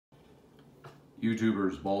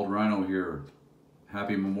YouTubers, Bald Rhino here.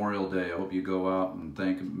 Happy Memorial Day. I hope you go out and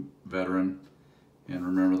thank a veteran and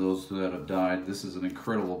remember those that have died. This is an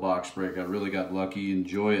incredible box break. I really got lucky.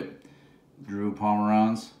 Enjoy it. Drew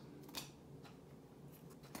Pomeranz,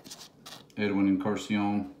 Edwin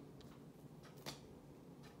Encarnacion,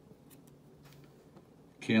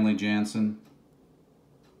 Kenley Jansen,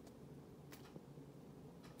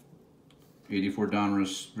 84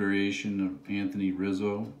 Donruss variation of Anthony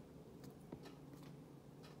Rizzo,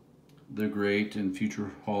 the great and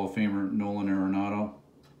future Hall of Famer Nolan Arenado,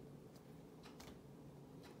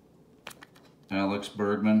 Alex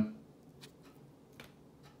Bergman,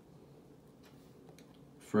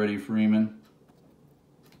 Freddie Freeman,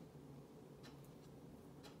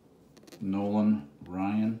 Nolan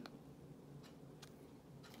Ryan,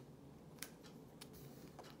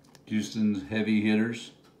 Houston's heavy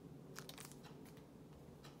hitters,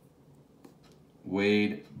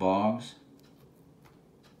 Wade Boggs,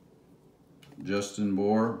 Justin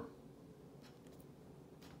Bohr,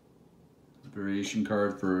 variation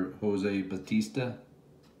card for Jose Bautista.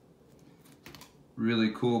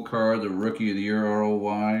 Really cool card, the Rookie of the Year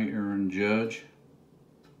ROY, Aaron Judge.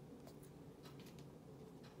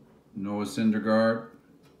 Noah Syndergaard.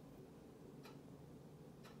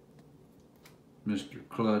 Mr.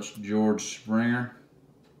 Clutch, George Springer.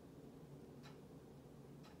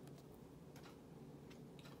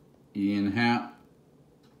 Ian Happ.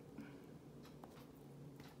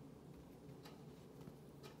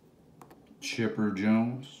 Chipper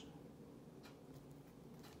Jones.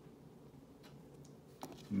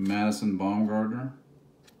 Madison Baumgartner.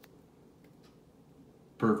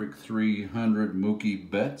 Perfect 300 Mookie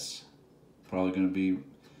Betts. Probably going to be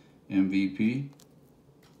MVP.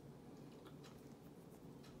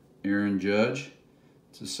 Aaron Judge.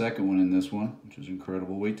 It's the second one in this one, which is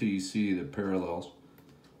incredible. Wait till you see the parallels.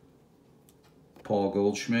 Paul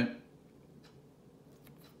Goldschmidt.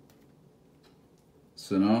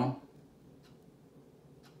 Sano.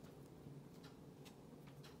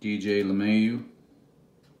 DJ LeMahieu.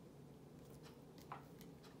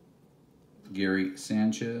 Gary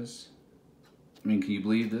Sanchez. I mean, can you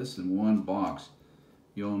believe this in one box?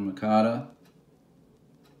 Yoan Moncada.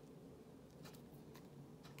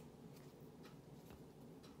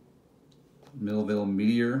 Millville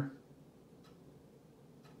Meteor.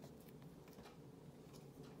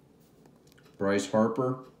 Bryce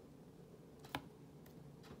Harper.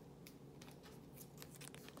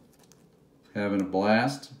 Having a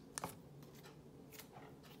blast.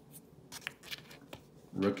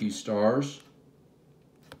 Rookie Stars.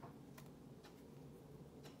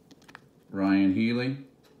 Ryan Healy.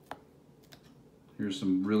 Here's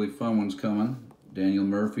some really fun ones coming. Daniel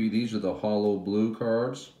Murphy. These are the hollow blue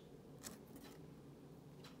cards.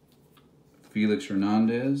 Felix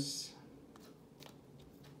Hernandez.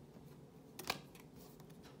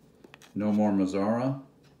 Nomar Mazara.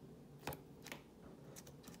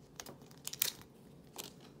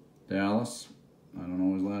 Dallas. I don't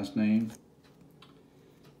know his last name.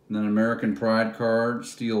 And then American Pride card,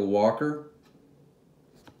 Steele Walker.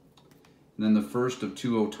 And then the first of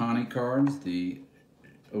two Ohtani cards, the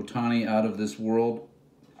Ohtani Out of This World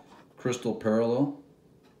Crystal Parallel.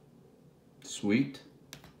 Sweet.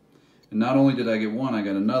 And not only did I get one, I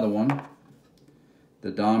got another one.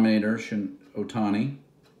 The Dominator Ohtani.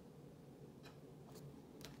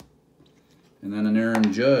 And then an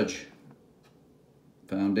Aaron Judge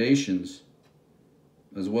Foundations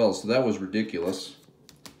as well. So that was ridiculous.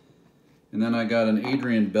 And then I got an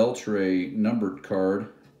Adrian Beltre numbered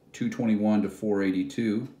card, 221 to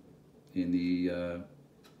 482 in the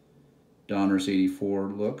Donruss 84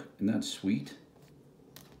 look. And that's sweet.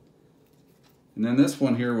 And then this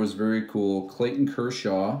one here was very cool. Clayton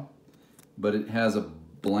Kershaw, but it has a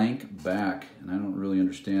blank back. And I don't really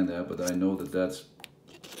understand that, but I know that that's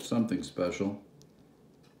something special.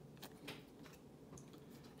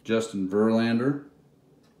 Justin Verlander.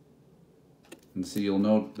 And see, you'll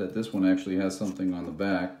note that this one actually has something on the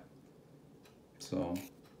back. So,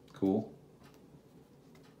 cool.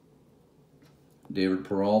 David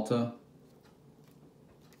Peralta.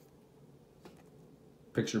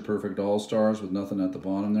 Picture Perfect All-Stars with nothing at the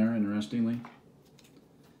bottom there, interestingly.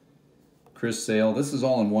 Chris Sale. This is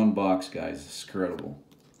all in one box, guys. It's incredible.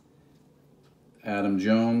 Adam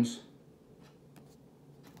Jones.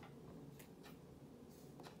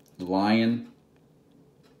 Lion.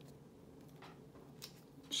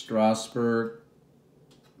 Strasburg.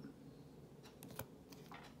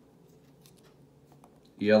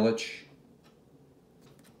 Yelich.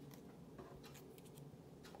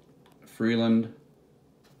 Freeland.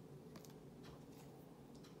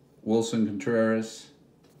 Wilson Contreras.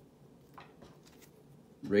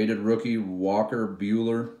 Rated rookie, Walker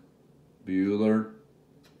Buehler.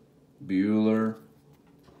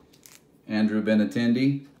 Andrew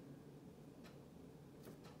Benintendi.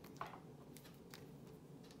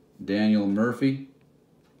 Daniel Murphy.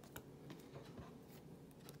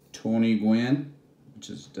 Tony Gwynn,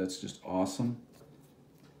 that's just awesome.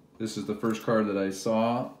 This is the first card that I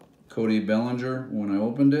saw, Cody Bellinger, when I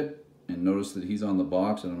opened it, and noticed that he's on the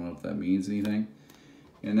box. I don't know if that means anything.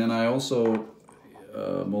 And then I also,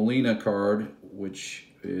 Molina card, which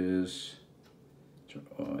is,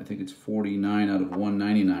 I think it's 49 out of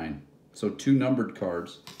 199. So 2 numbered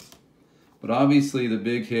cards. But obviously the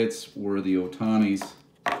big hits were the Ohtanis.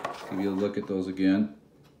 Give you a look at those again.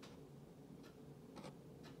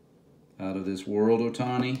 Out of this world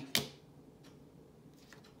Ohtani.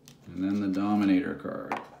 And then the Dominator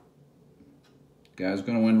card. Guy's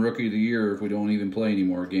going to win Rookie of the Year if we don't even play any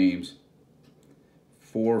more games.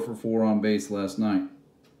 4 for 4 on base last night.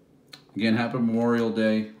 Again, happy Memorial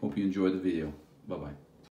Day. Hope you enjoyed the video. Bye-bye.